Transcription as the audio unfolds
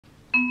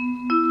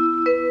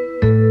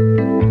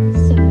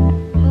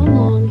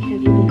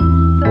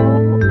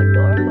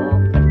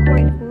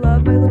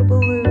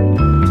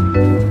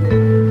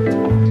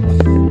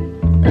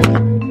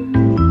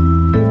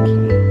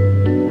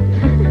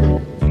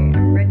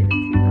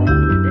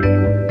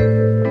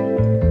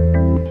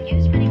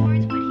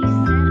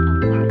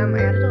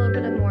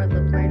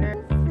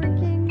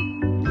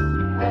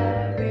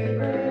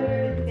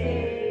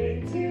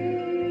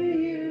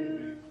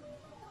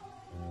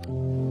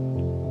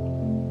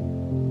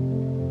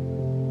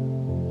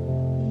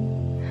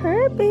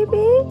up, baby?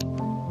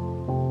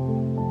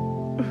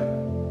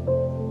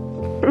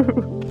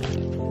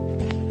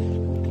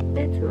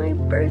 It's my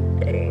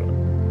birthday.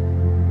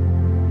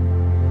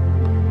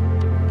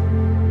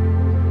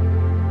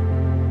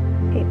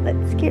 Okay,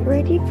 let's get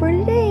ready for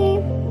today.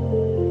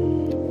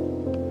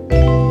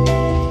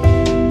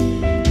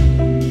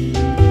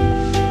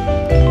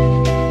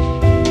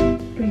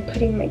 I'm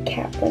putting my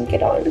cat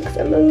blanket on because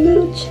I'm a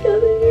little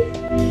chilly.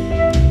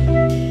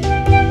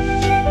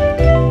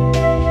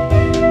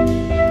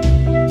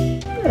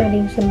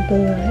 Adding some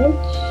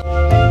blush.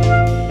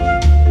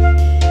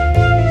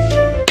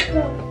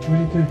 What do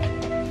you think?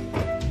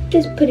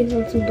 Just putting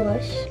on some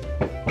blush.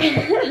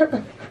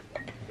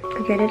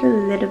 Okay, I did a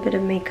little bit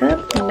of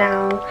makeup.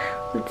 Now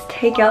let's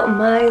take out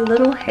my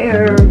little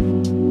hair.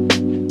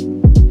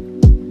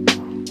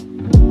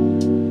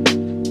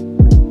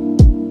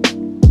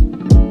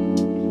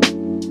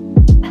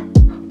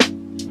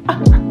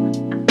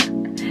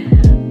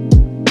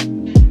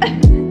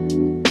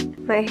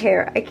 My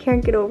hair, I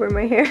can't get over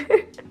my hair.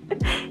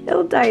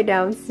 It'll die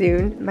down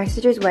soon. My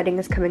sister's wedding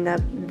is coming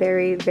up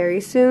very,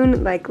 very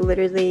soon, like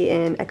literally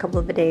in a couple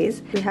of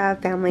days. We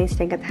have family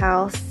staying at the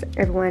house.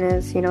 Everyone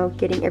is, you know,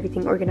 getting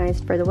everything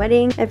organized for the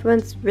wedding.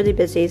 Everyone's really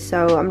busy,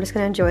 so I'm just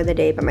gonna enjoy the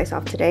day by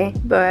myself today.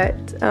 But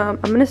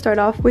I'm gonna start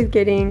off with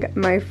getting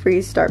my free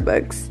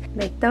Starbucks.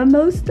 Make the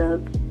most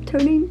of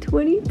turning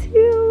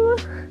 22.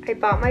 I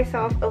bought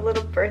myself a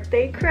little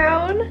birthday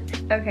crown.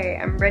 Okay,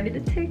 I'm ready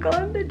to take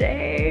on the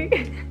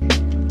day.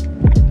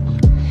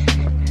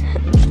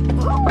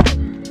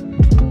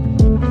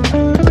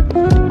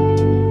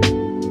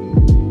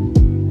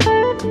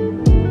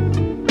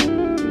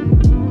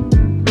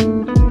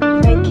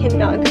 I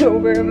cannot get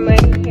over my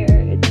hair.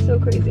 It's so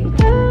crazy.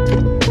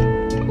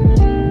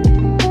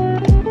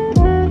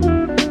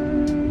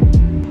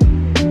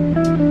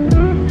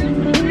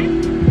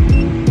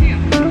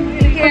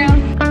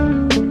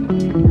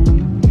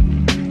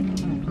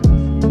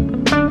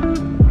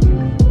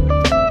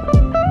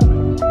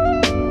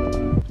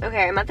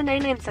 Okay, I'm at the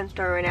 99-cent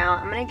store right now.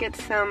 I'm gonna get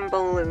some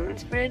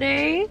balloons for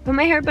today. Put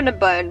my hair up in a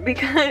bun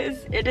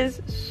because it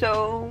is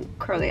so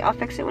curly. I'll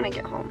fix it when I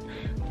get home.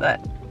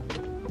 But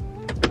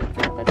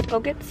let's go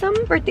get some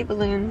birthday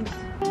balloons.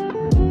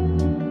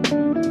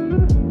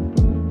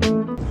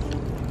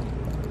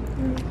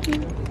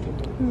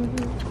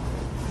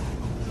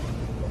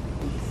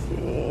 Let's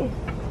see.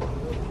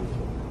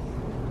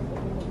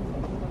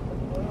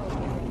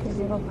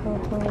 Zero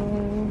purple.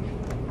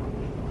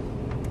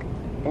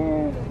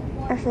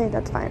 Actually,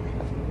 that's fine.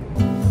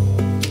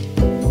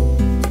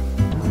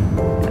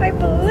 Hi,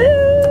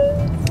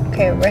 balloons!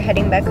 Okay, we're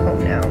heading back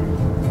home now.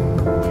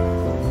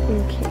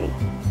 Okay,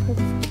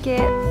 let's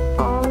get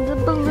all the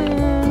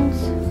balloons.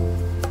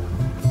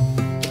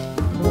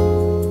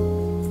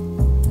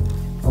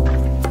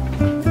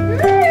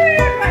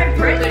 My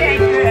birthday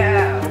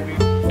girl!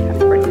 Happy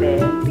birthday.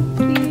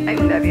 Thank you. I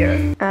love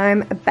you.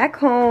 I'm back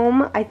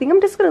home. I think I'm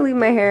just gonna leave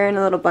my hair in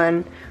a little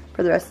bun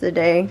for the rest of the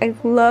day. I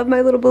love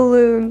my little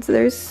balloons.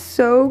 They're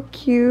so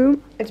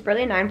cute. It's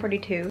barely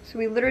 9:42, so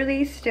we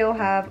literally still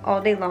have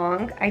all day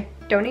long. I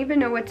don't even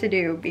know what to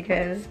do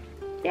because,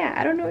 yeah,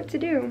 I don't know what to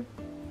do.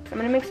 So I'm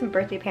gonna make some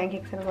birthday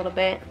pancakes in a little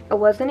bit. I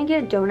was gonna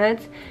get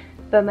donuts,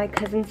 but my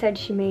cousin said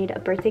she made a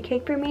birthday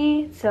cake for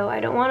me, so I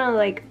don't wanna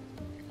like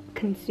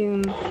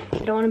consume, I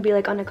don't wanna be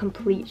like on a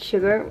complete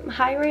sugar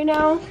high right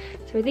now.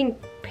 So I think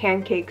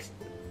pancakes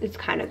is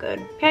kind of good.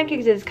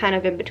 Pancakes is kind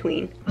of in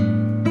between.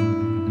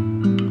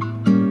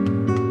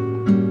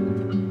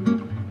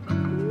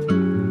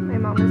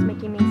 Mama's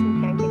making me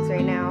some pancakes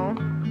right now.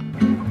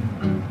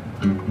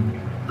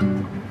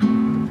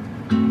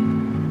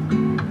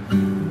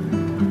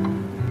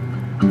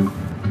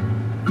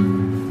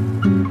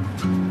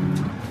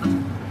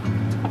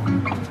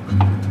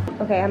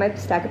 Okay, I have my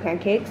stack of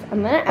pancakes.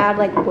 I'm gonna add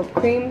like whipped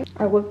cream.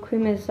 Our whipped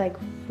cream is like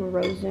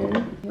frozen.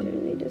 I'm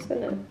literally just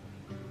gonna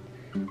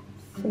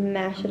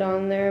smash it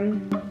on there.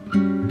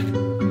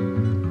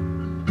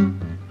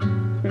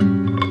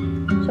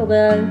 So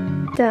good.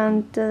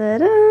 Dun, da, da,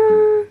 da.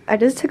 I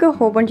just took a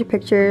whole bunch of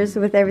pictures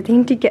with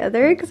everything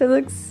together because it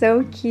looks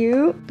so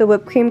cute. The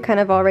whipped cream kind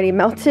of already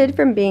melted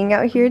from being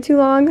out here too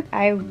long.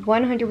 I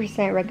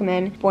 100%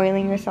 recommend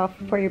spoiling yourself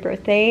for your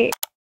birthday.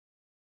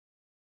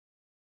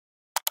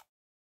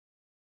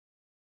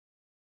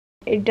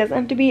 It doesn't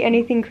have to be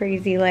anything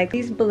crazy. Like,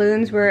 these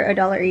balloons were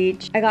 $1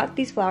 each. I got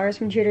these flowers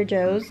from Trader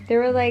Joe's. They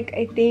were like,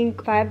 I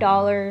think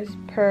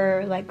 $5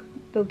 per like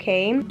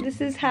bouquet. This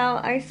is how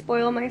I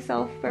spoil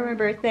myself for my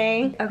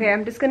birthday. Okay,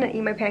 I'm just gonna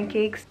eat my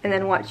pancakes and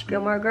then watch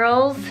Gilmore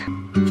Girls.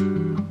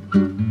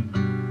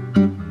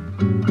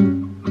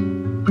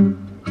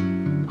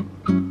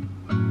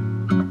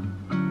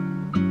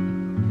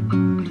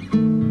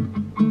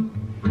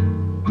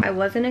 I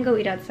was gonna go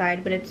eat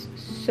outside, but it's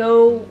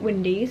so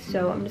windy,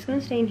 so I'm just gonna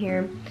stay in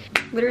here.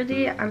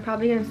 Literally, I'm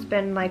probably gonna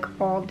spend like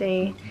all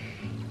day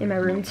in my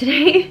room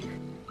today,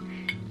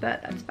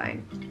 but that's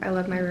fine. I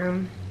love my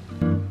room.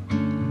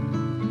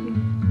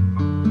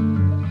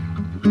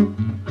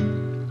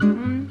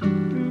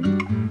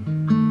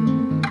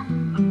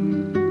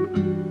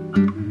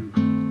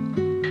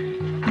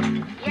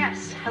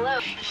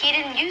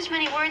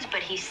 words,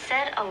 but he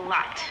said a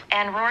lot.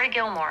 And Rory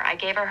Gilmore, I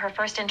gave her her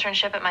first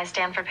internship at my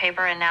Stanford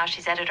paper, and now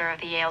she's editor of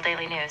the Yale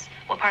Daily News.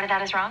 What part of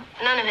that is wrong?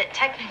 None of it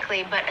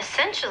technically, but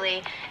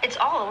essentially, it's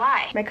all a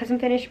lie. My cousin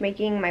finished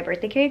making my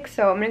birthday cake,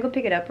 so I'm gonna go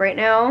pick it up right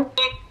now.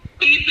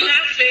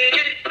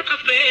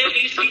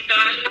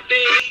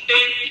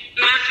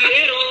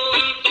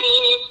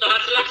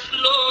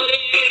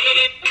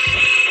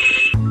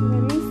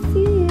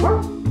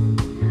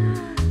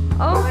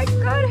 Oh my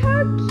god,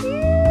 how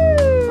cute!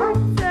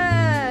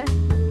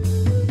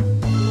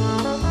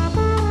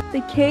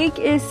 The cake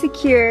is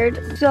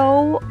secured.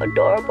 So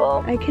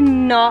adorable. I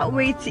cannot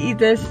wait to eat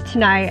this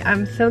tonight.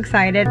 I'm so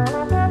excited.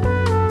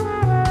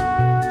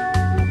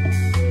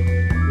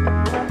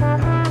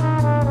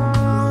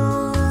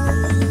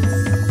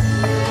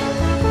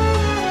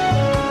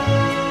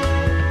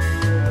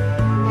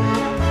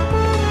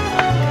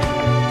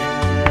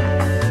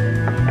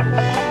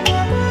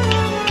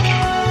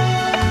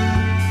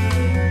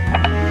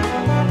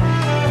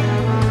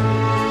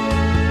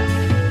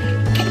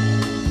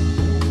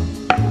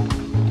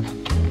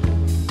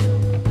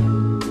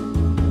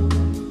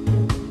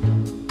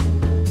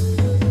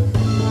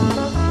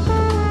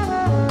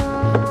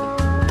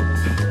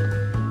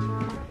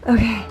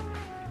 Okay,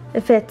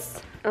 it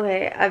fits.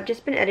 Okay, I've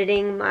just been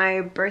editing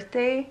my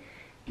birthday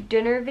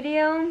dinner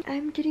video.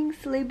 I'm getting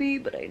sleepy,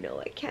 but I know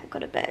I can't go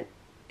to bed.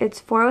 It's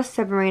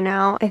 4:07 right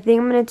now. I think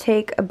I'm gonna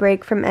take a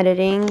break from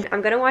editing.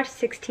 I'm gonna watch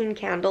 16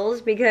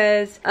 Candles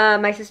because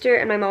my sister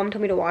and my mom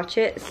told me to watch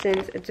it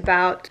since it's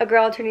about a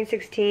girl turning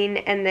 16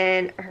 and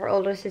then her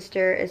older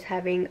sister is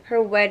having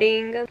her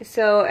wedding.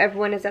 So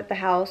everyone is at the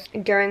house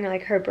during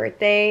like her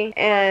birthday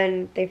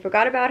and they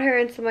forgot about her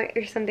and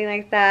something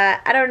like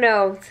that. I don't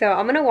know. So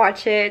I'm gonna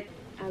watch it.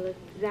 I look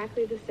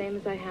exactly the same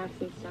as I have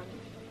since summer.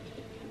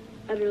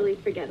 Utterly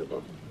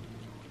forgettable.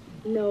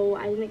 No,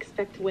 I didn't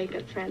expect to wake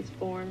up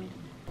transformed.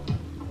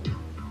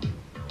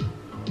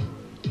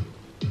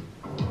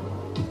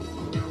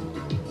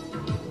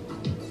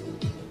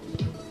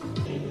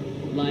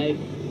 Life,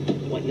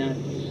 whatnot.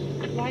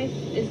 Life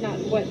is not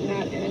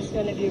whatnot, and it's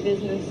none of your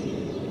business.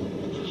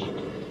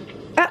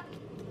 Ah,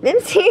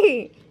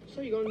 MC!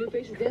 So you going to New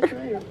Faces dance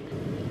tonight, or?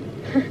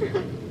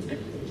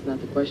 It's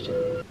not the question.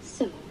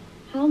 So,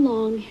 how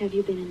long have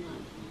you been in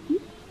love?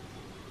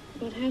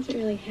 Well, it hasn't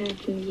really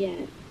happened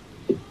yet.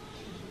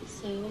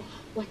 So,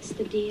 what's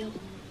the deal?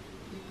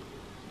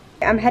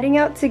 I'm heading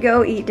out to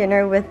go eat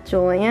dinner with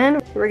Julian.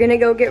 We're gonna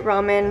go get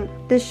ramen.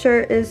 This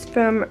shirt is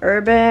from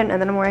Urban,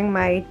 and then I'm wearing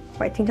my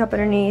white tank top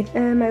underneath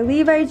and my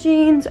Levi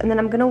jeans, and then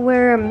I'm gonna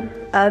wear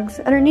Uggs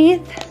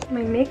underneath.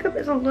 My makeup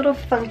is a little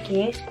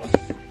funky.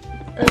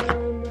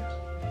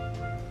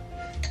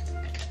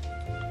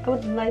 I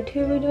would like to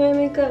redo my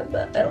makeup,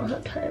 but I don't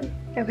have time.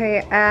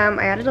 Okay, I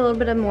added a little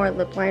bit of more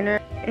lip liner,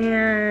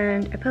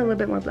 and I put a little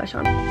bit more blush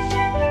on.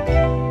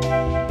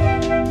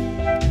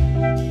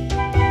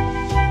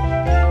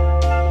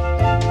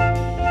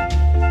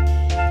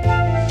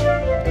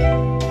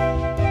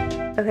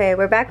 Okay,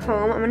 we're back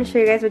home. I'm gonna show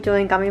you guys what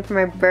Julian got me for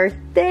my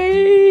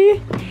birthday.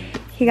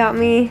 He got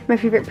me my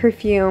favorite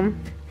perfume.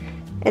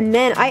 And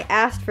then I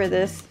asked for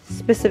this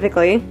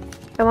specifically.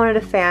 I wanted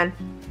a fan.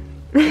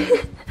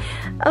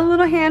 A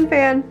little hand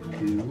fan.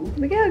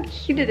 Look how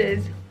cute it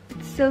is.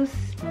 It's so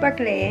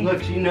sparkly.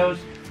 Look, she knows.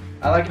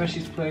 I like how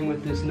she's playing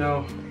with this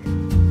now.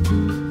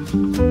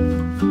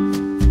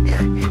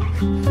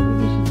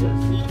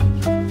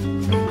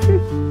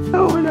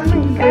 Oh my gosh,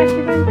 you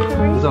guys.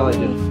 That's all I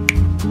do.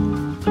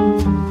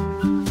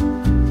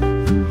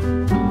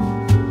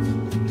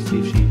 See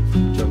if she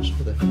jumps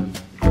for the hand.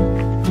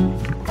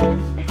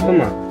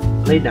 Come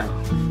on, lay down.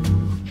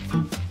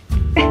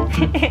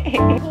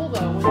 Cool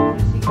though.